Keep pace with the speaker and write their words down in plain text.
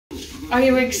Are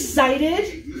you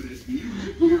excited?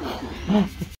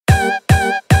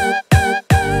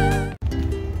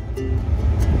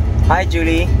 Hi,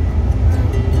 Julie.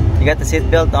 You got the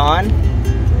seatbelt on?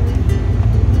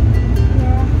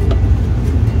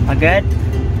 Yeah. All good?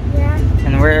 Yeah.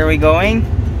 And where are we going?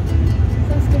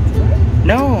 Saskatoon?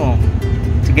 No,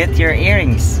 to get your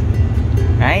earrings,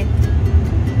 right?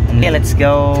 And let's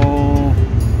go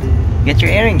get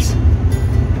your earrings.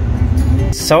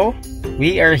 So,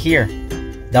 we are here,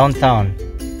 downtown.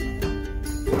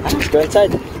 Let's go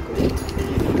inside.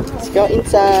 Let's go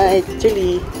inside,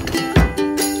 Julie.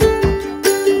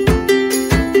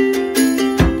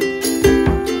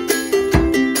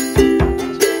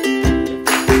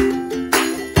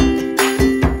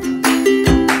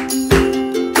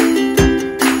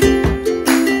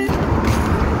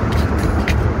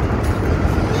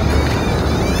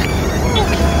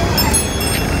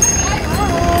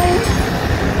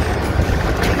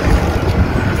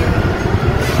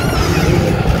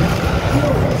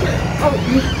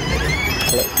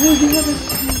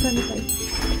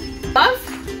 Love?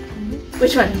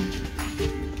 Which one?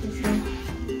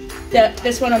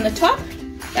 This one on the top?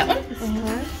 That one? This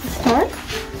one?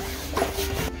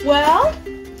 Well,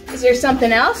 is there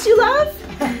something else you love?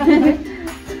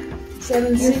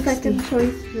 760. Second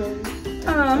choice.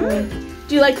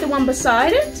 Do you like the one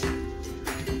beside it?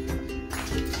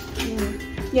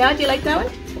 Yeah, do you like that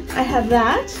one? I have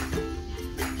that.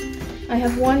 I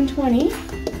have 120.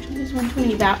 Which one is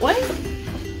 120? That one?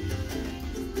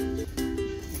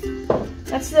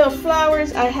 That's the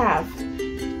flowers I have.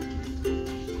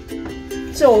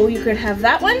 So you could have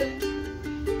that one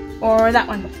or that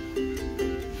one.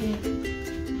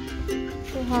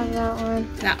 We'll have that one.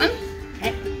 That one?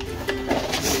 Okay.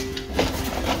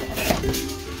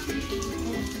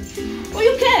 Well,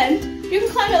 you can. You can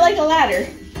climb it like a ladder.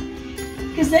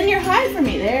 Because then you're high for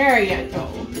me. There you go.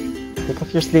 Take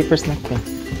off your slippers, Nakki.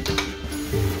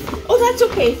 Oh, that's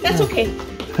okay. That's okay.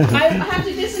 I have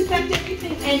to disinfect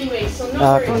everything anyway, so no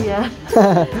worries. Oh, yeah.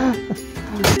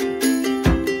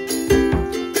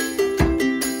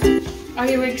 Are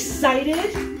you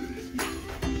excited?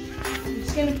 I'm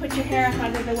just going to put your hair up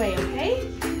out of the way, okay?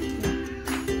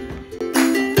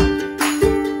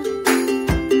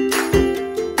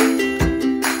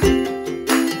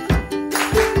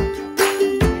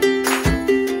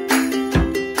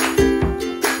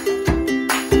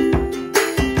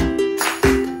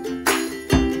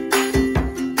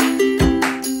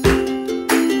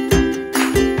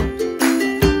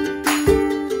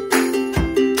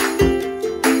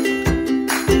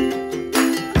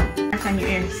 On your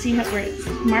ear. See how where it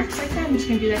marks like that? I'm just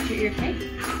going to do that to your ear, okay?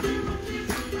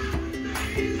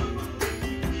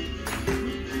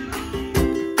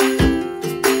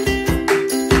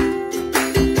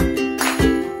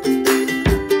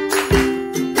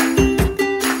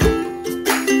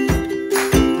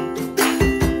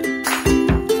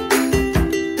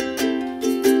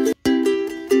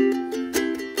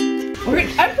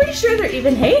 I'm pretty sure they're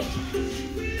even, hey?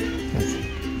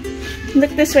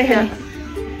 Look this way, honey.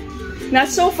 Not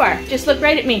so far. Just look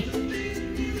right at me.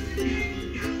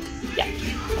 Yeah.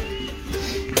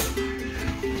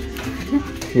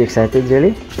 You excited,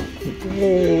 Julie?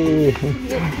 Yay!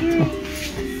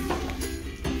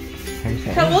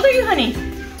 How old are you, honey?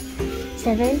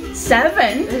 7.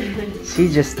 7? She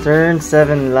just turned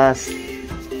 7 last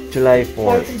July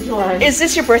 4th. 4th of July. Is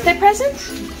this your birthday present?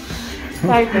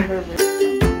 5 of her birthday.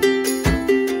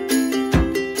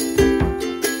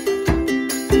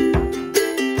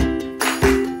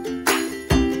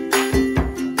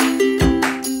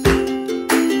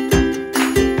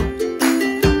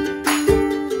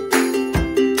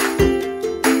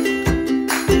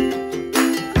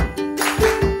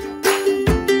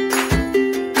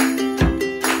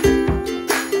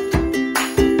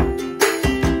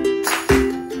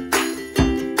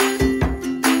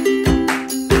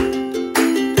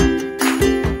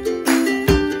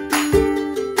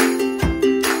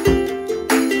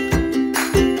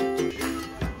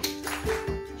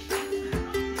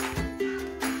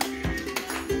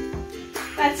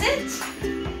 That's it.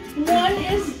 One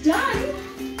is done.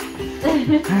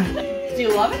 Do you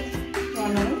love it? You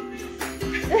want another one?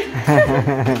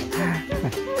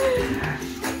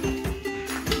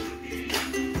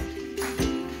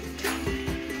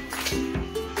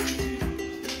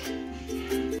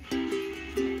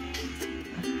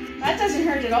 That doesn't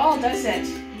hurt at all, does it?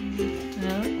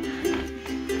 No.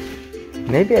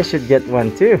 Maybe I should get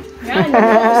one too. Yeah,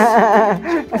 in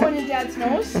your nose. Put one in Dad's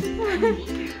nose.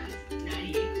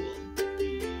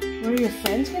 What are your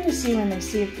friends going to see when they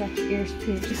see you've got your ears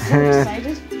pierced? So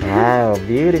excited. Wow,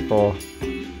 beautiful.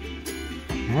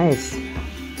 Nice.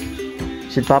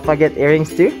 Should Papa get earrings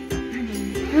too?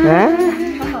 Huh?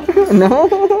 No?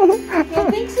 You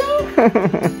don't think so?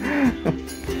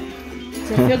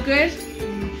 Does it feel good?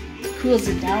 Cools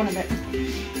it down a bit.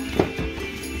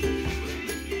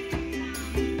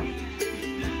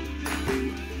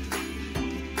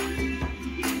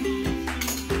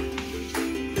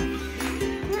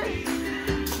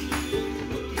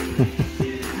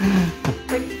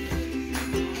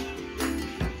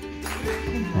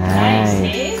 Nice,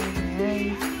 eh?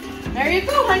 There you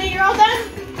go, honey. You're all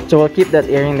done. So we'll keep that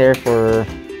earring there for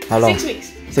how long? 6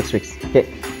 weeks. 6 weeks. Okay.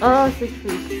 Oh, 6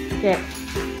 weeks. Okay.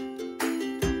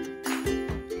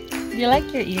 Do you like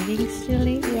your earrings,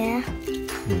 Julie? Yeah.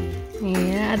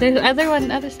 Yeah.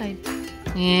 Other side.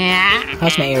 Yeah.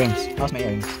 How's my earrings? How's my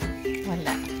earrings?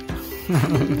 Wala.